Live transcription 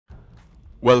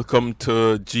Welcome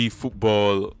to G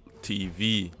Football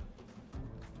TV.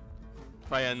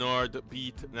 Feyenoord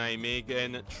beat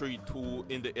Nijmegen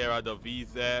 3-2 in the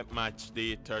Eredivisie match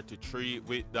day 33.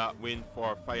 With that win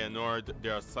for Feyenoord, they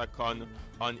are second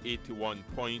on 81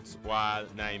 points, while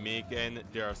Nijmegen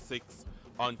they are sixth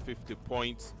on 50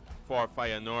 points. For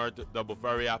Feyenoord, they were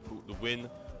very happy with the win.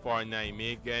 For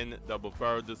Nijmegen, they were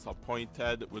very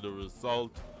disappointed with the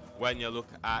result. When you look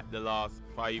at the last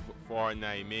five for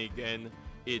Nijmegen,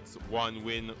 it's 1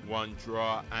 win, 1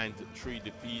 draw, and 3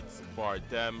 defeats for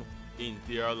them in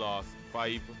their last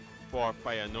 5. For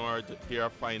Feyenoord, their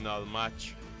final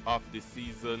match of the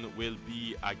season will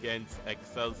be against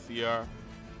Excelsior.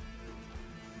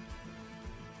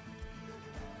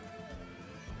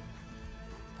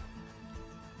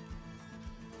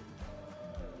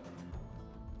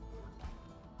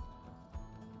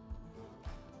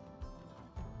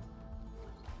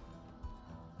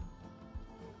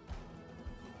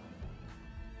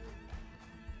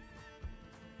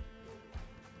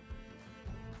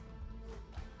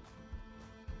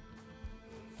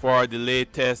 For the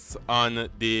latest on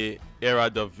the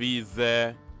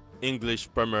Eredivisie, English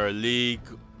Premier League,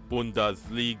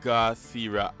 Bundesliga,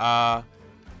 Serie A,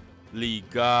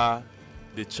 Liga,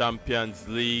 the Champions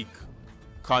League,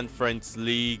 Conference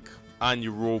League, and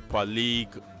Europa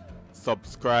League,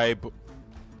 subscribe